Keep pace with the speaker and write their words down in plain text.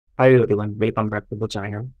Hi everyone, welcome back to the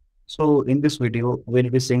channel. So in this video,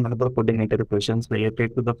 we'll be seeing another coding interpretations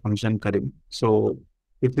related to the function currying. So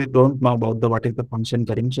if you don't know about the what is the function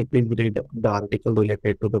currying, so please read the article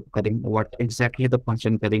related to the currying, what exactly the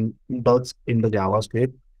function currying does in the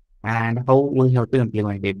JavaScript and how we have to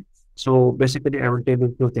implement it. So basically, I will tell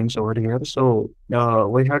you a few things over here. So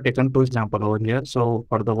we have taken two examples over here. So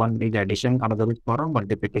for the one is addition, another is for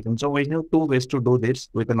multiplication. So we have two ways to do this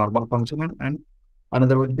with a normal function and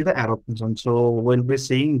another will be the arrow function. So we'll be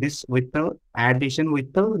seeing this with the addition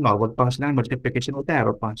with the normal function and multiplication with the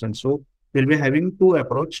arrow function. So we'll be having two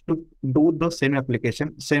approach to do the same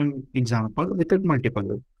application, same example with a multiple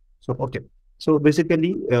way. So okay. So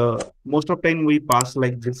basically, most of time we pass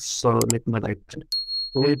like this. So let me write it.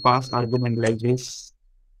 So we pass argument like this.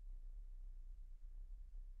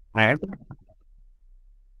 Add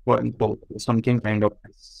one something kind of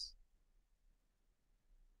this.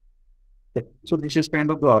 Okay. So this is kind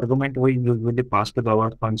of the argument we usually pass to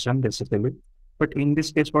our function basically. But in this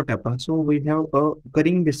case, what happens? So we have a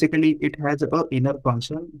currying basically it has a inner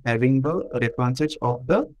function having the references of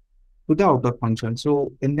the to the outer function.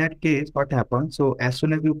 So in that case, what happens? So as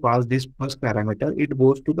soon as you pass this first parameter, it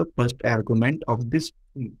goes to the first argument of this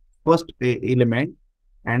first element.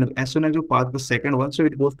 And as soon as you pass the second one, so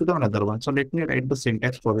it goes to the another one. So let me write the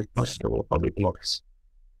syntax for it first. So how it works.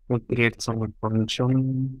 We create some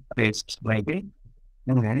function paste like it.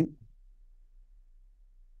 And then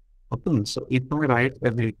open. So if we write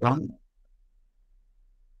a return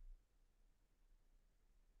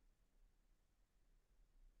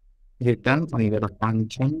on the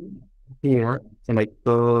function here, like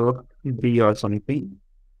b or something,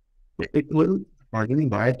 it will arguing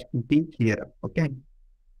by b here. Okay.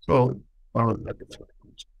 So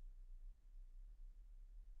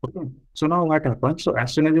okay. So now what happens? So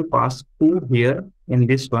as soon as you pass 2 here in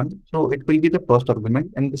this one, so it will be the first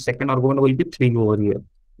argument and the second argument will be 3 over here.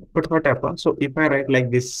 But what happens? So if I write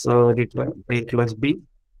like this return a plus b,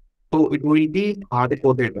 so it will be hard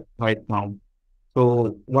coded right now.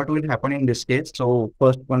 So what will happen in this case? So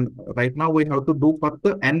first one, right now we have to do for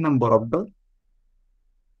the n number of the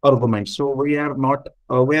arguments. So we are not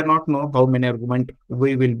know how many argument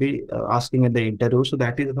we will be asking in the interview. So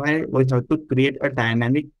that is why we have to create a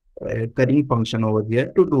dynamic currying function over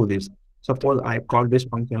here to do this. Suppose I call this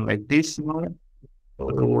function like this now.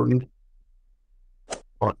 Or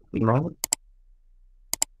now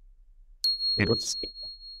it's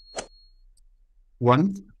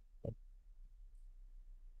 1,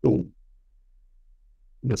 2.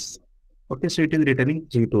 Yes. Okay, so it is returning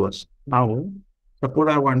 3 to us. Now, suppose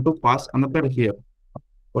I want to pass another here,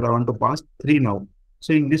 or I want to pass 3 now.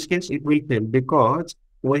 So in this case, it will fail because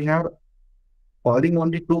we have calling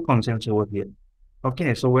only 2 functions over here.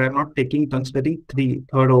 Okay, so we are not taking considering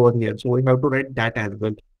third over here. So we have to write that as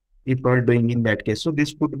well if we are doing in that case. So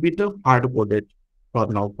this would be the hard coded for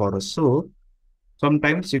now for us. So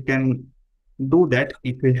sometimes you can do that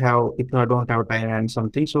if you don't have time and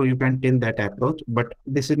something, so you can take that approach, but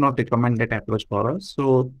this is not recommended approach for us.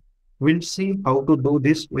 So we'll see how to do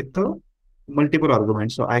this with the multiple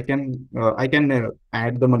arguments. So I can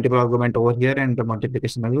add the multiple argument over here and the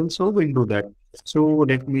multiplication as well. So we'll do that. So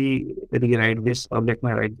let me rewrite this, or let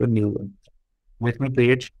me write the new one. Let me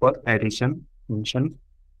create for addition function,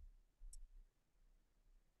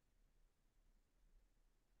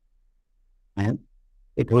 and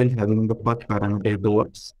it will having the first parameter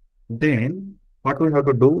towards. Then what we have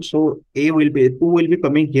to do, so a will be 2 will be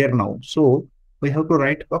coming here now. So we have to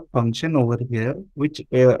write a function over here, which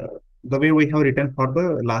the way we have written for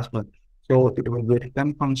the last one. So it will be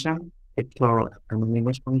return function, it's for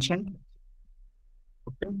minus function.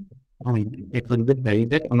 Okay. I mean, it will be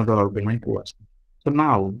validate another argument to us. So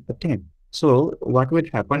now the thing. So what will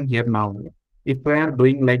happen here now? If we are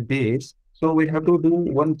doing like this, so we have to do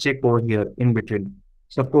one check over here in between.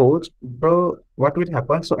 Suppose what will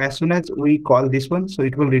happen? So as soon as we call this one, so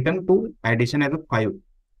it will return to addition as a 5.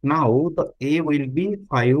 Now the A will be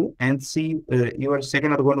 5 and C your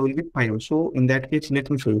second argument will be 5. So in that case, let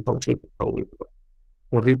me show you how it works.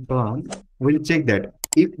 For return, we'll check that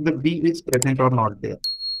if the B is present or not there.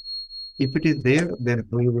 If it is there, then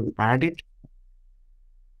we will add it.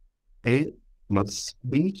 A plus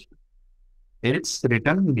B, it's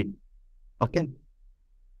return B. Okay.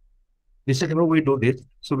 This is how we do this.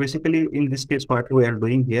 So basically, in this case, what we are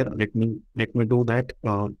doing here, let me do that.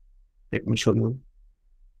 Let me show you.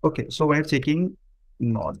 Okay, so we are checking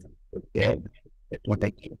not. Okay, what I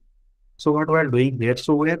can. So what we are doing here,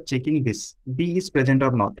 so we are checking this B is present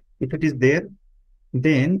or not. If it is there,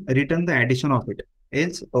 then return the addition of it.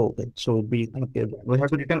 Else, okay, so B, okay, we have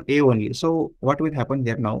to return A only. So what will happen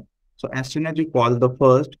here now? So as soon as we call the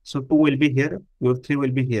first, so 2 will be here, your 3 will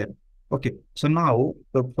be here. Okay, so now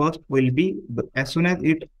the first will be, as soon as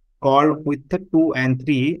it called with the 2 and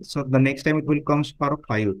 3, so the next time it will comes for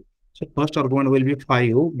 5. So first argument will be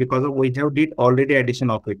 5 because of we have did already addition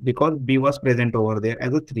of it because B was present over there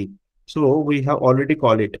as a 3. So we have already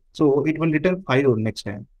called it. So it will return 5 next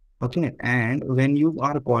time. Okay, and when you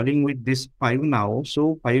are calling with this 5 now,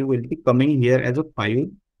 so 5 will be coming here as a 5,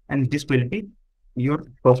 and this will be your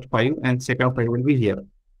first 5 and second 5 will be here.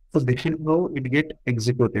 So this is how it get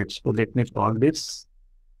executed. So let me call this.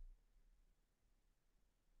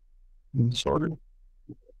 Sorry,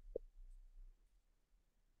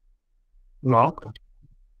 log.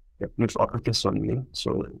 Let me call this only.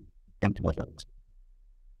 So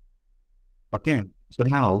okay. So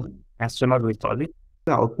now as soon as we call it,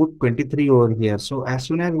 the output 23 over here. So as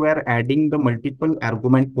soon as we are adding the multiple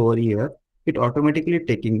argument over here, it automatically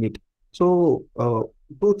taking it. So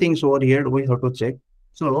two things over here we have to check.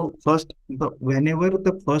 So first, whenever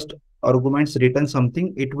the first arguments return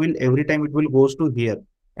something, it will every time it will goes to here,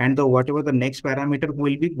 and the whatever the next parameter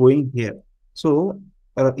will be going here. So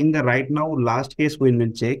in the right now last case we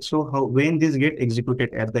will check. So how when this get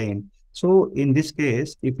executed at the end. So in this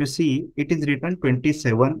case, if you see, it is written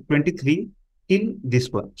 27, 23 till this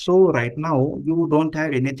one. So right now you don't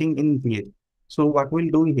have anything in here. So what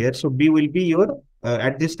we'll do here, so B will be your,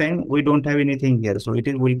 at this time, we don't have anything here. So it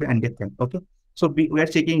is will be undefined. Okay. So B, we are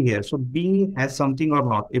checking here. So B has something or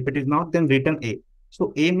not. If it is not, then return A.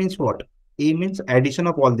 So A means what? A means addition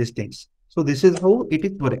of all these things. So this is how it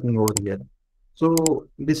is working over here. So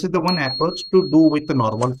this is the one approach to do with the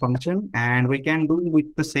normal function, and we can do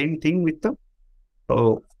with the same thing with the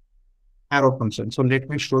uh, arrow function. So let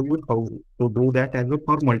me show you how to do that as well.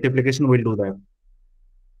 For multiplication, we'll do that.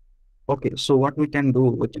 Okay, so what we can do,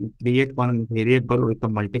 we can create one variable with the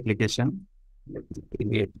multiplication. Let's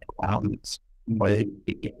create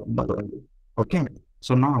multiplication. Okay,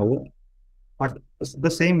 so now what the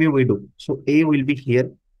same way we do. So A will be here,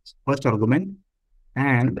 first argument,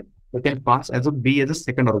 and we can pass as a B as a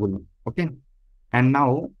second argument. Okay, and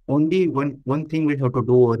now only one thing we have to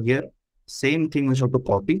do over here. Same thing we have to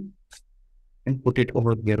copy and put it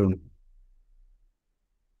over here only.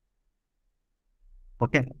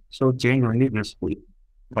 Okay, so change only this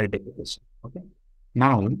multiplication. Okay,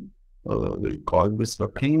 now we'll call this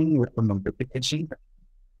thing with the multiplication.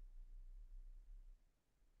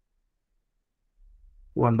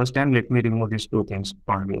 To understand, let me remove these two things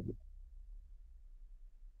from here.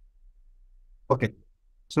 Okay,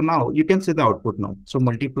 so now you can see the output now. So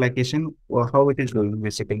multiplication, how it is doing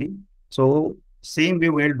basically. So same way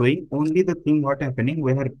we are doing, only the thing what happening,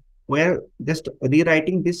 we're just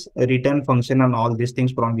rewriting this return function and all these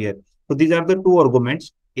things from here. So these are the two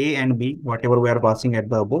arguments, A and B, whatever we are passing at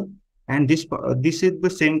the above. And this is the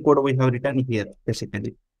same code we have written here,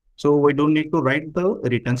 basically. So we don't need to write the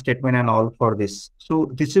return statement and all for this. So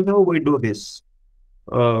this is how we do this,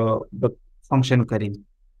 the function curry.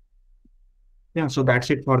 Yeah, so that's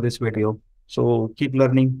it for this video. So keep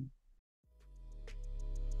learning.